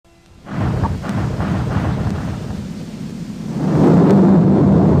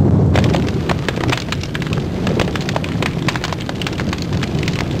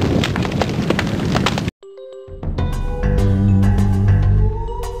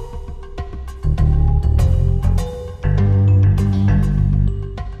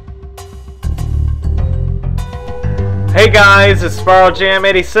Hey guys, it's Supercharing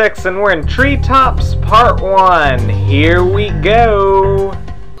 86 and we're in Treetops Part 1. Here we go!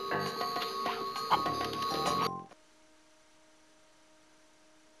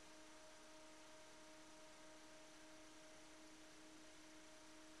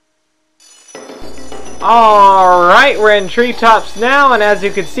 Alright, we're in Treetops now, and as you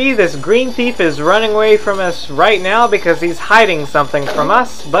can see, this green thief is running away from us right now because he's hiding something from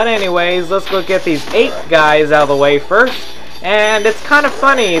us. But anyways, let's go get these 8 guys out of the way first. And it's kind of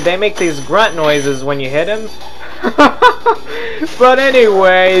funny, they make these grunt noises when you hit him. But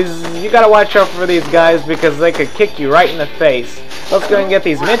anyways, you gotta watch out for these guys because they could kick you right in the face. Let's go and get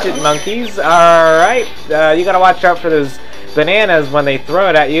these midget monkeys. Alright, you gotta watch out for those bananas when they throw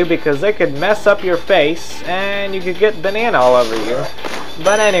it at you because they could mess up your face and you could get banana all over you.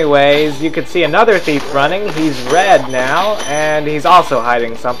 But anyways, you could see another thief running. He's red now and he's also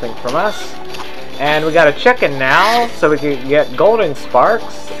hiding something from us. And we got a chicken now so we can get golden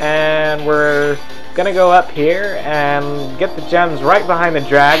sparks, and we're gonna go up here and get the gems right behind the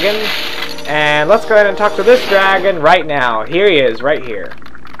dragon. And let's go ahead and talk to this dragon right now. Here he is, right here.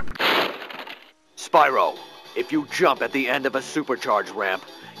 Spyro, if you jump at the end of a supercharge ramp,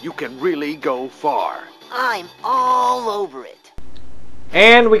 you can really go far. I'm all over it.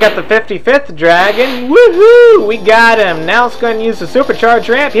 And we got the 55th dragon. Woohoo! We got him. Now let's go ahead and use the supercharge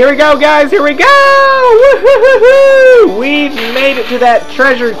ramp. Here we go, guys. Here we go! Woohoo! We made it to that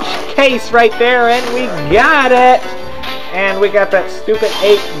treasure case right there, and we got it. And we got that stupid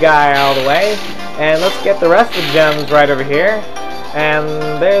 8 guy out of the way. And let's get the rest of the gems right over here. And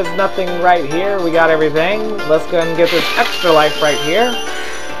there's nothing right here. We got everything. Let's go ahead and get this extra life right here.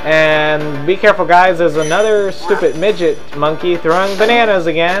 And be careful, guys. There's another stupid midget monkey throwing bananas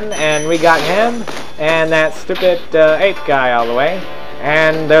again. And we got him. And that stupid 8 guy all the way.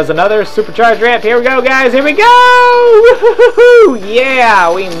 And there's another supercharged ramp. Here we go, guys. Here we go! Woo-hoo-hoo!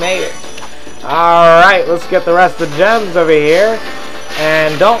 Yeah, we made it. Alright, let's get the rest of the gems over here.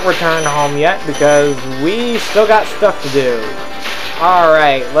 And don't return home yet because we still got stuff to do.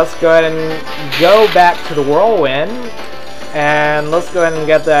 Alright, let's go ahead and go back to the whirlwind. And let's go ahead and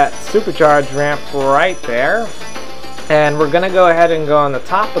get that supercharged ramp right there. And we're going to go ahead and go on the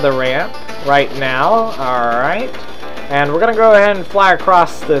top of the ramp right now. Alright. And we're going to go ahead and fly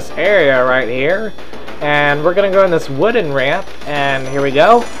across this area right here. And we're going to go in this wooden ramp. And here we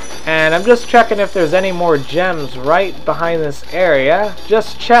go. And I'm just checking if there's any more gems right behind this area.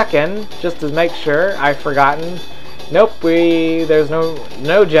 Just checking, just to make sure I've forgotten. Nope, there's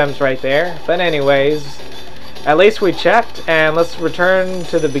no gems right there. But anyways, at least we checked, and let's return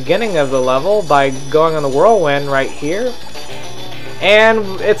to the beginning of the level by going on the whirlwind right here. And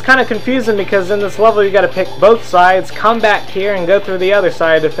it's kind of confusing because in this level you got to pick both sides, come back here, and go through the other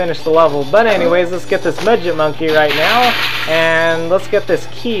side to finish the level. But anyways, let's get this midget monkey right now, and let's get this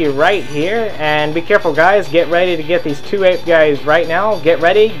key right here. And be careful, guys. Get ready to get these 2 8 guys right now. Get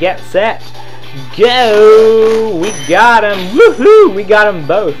ready, get set, go! We got him! Woohoo! We got them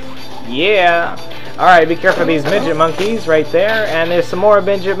both. Yeah! Alright, be careful of these midget monkeys right there. And there's some more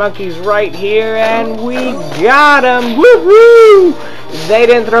midget monkeys right here. And we got them! Woohoo! They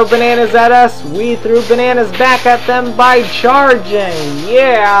didn't throw bananas at us. We threw bananas back at them by charging.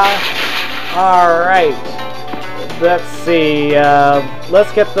 Yeah! Alright. Let's see.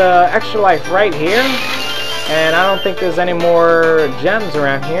 Let's get the extra life right here. And I don't think there's any more gems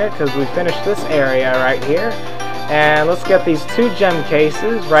around here because we finished this area right here. And let's get these 2 gem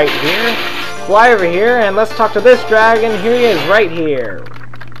cases right here. Fly over here and let's talk to this dragon. Here he is right here.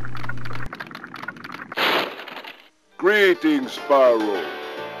 Greetings, Spyro.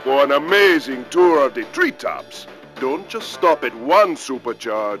 For an amazing tour of the treetops. Don't just stop at one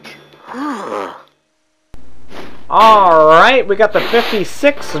supercharge. Alright, we got the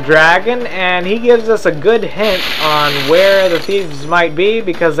 56th dragon, and he gives us a good hint on where the thieves might be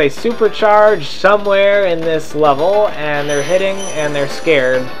because they supercharge somewhere in this level and they're hitting and they're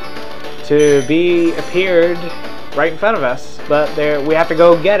scared to be appeared right in front of us. But we have to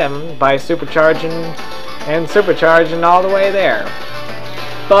go get him by supercharging and supercharging all the way there.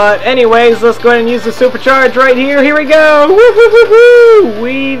 But anyways, let's go ahead and use the supercharge right here. Here we go! Woo-hoo-hoo-hoo!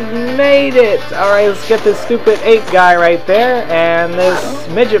 We made it! Alright, let's get this stupid 8 guy right there. And this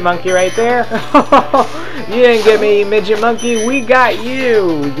midget monkey right there. You didn't get me, midget monkey. We got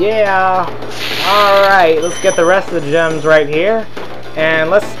you! Yeah! Alright, let's get the rest of the gems right here. And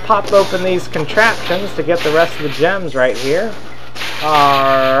let's pop open these contraptions to get the rest of the gems right here.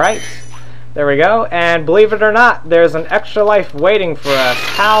 Alright. There we go, and believe it or not, there's an extra life waiting for us.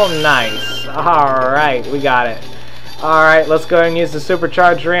 How nice. Alright, we got it. Alright, let's go and use the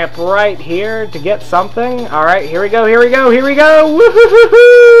supercharged ramp right here to get something. Alright, here we go, here we go, here we go!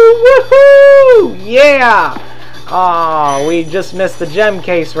 Woohoo! Woohoo! Yeah! Aw, we just missed the gem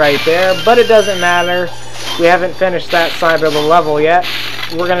case right there, but it doesn't matter. We haven't finished that side of the level yet.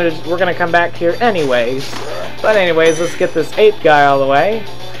 We're gonna come back here anyways. But anyways, let's get this ape guy all the way.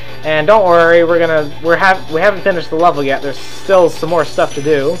 And don't worry, we haven't finished the level yet. There's still some more stuff to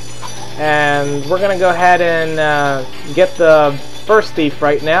do. And we're gonna go ahead and get the first thief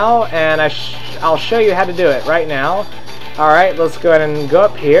right now, and I'll show you how to do it right now. Alright, let's go ahead and go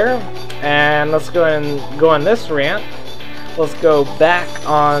up here, and let's go ahead and go on this ramp. Let's go back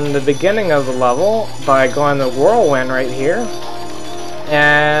on the beginning of the level by going the whirlwind right here,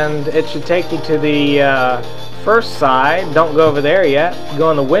 and it should take you to the first side. Don't go over there yet. Go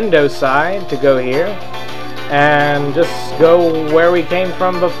on the window side to go here. And just go where we came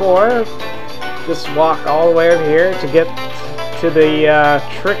from before. Just walk all the way over here to get to the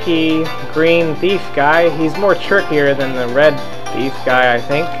tricky green thief guy. He's more trickier than the red thief guy, I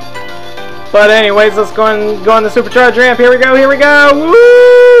think. But anyways, let's go on the supercharged ramp. Here we go, here we go!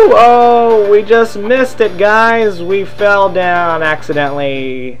 Woo! Oh, we just missed it, guys. We fell down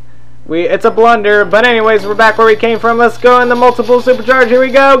accidentally. It's a blunder, but anyways, we're back where we came from. Let's go in the multiple supercharge. Here we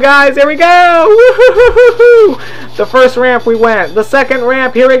go, guys. Here we go. Woo-hoo-hoo-hoo-hoo. The first ramp we went. The second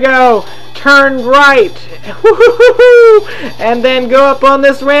ramp, here we go. Turn right. Woo-hoo-hoo-hoo. And then go up on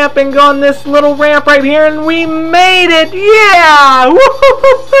this ramp and go on this little ramp right here, and we made it. Yeah.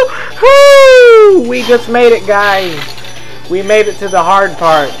 Woo-hoo-hoo-hoo. We just made it, guys. We made it to the hard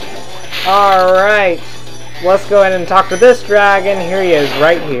part. All right. Let's go ahead and talk to this dragon. Here he is,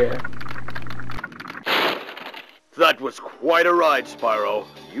 right here. That was quite a ride, Spyro.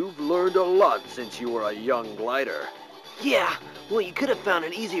 You've learned a lot since you were a young glider. Yeah, well, you could have found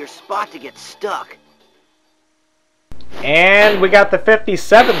an easier spot to get stuck. And we got the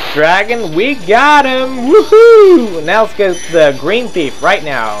 57th dragon. We got him! Woohoo! Now let's get the green thief right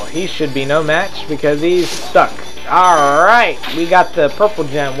now. He should be no match because he's stuck. Alright, we got the purple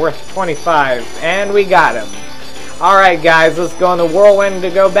gem worth 25, and we got him. Alright guys, let's go on the whirlwind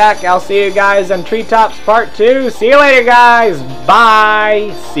to go back. I'll see you guys on Treetops Part 2. See you later guys.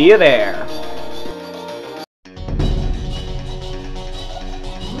 Bye. See you there.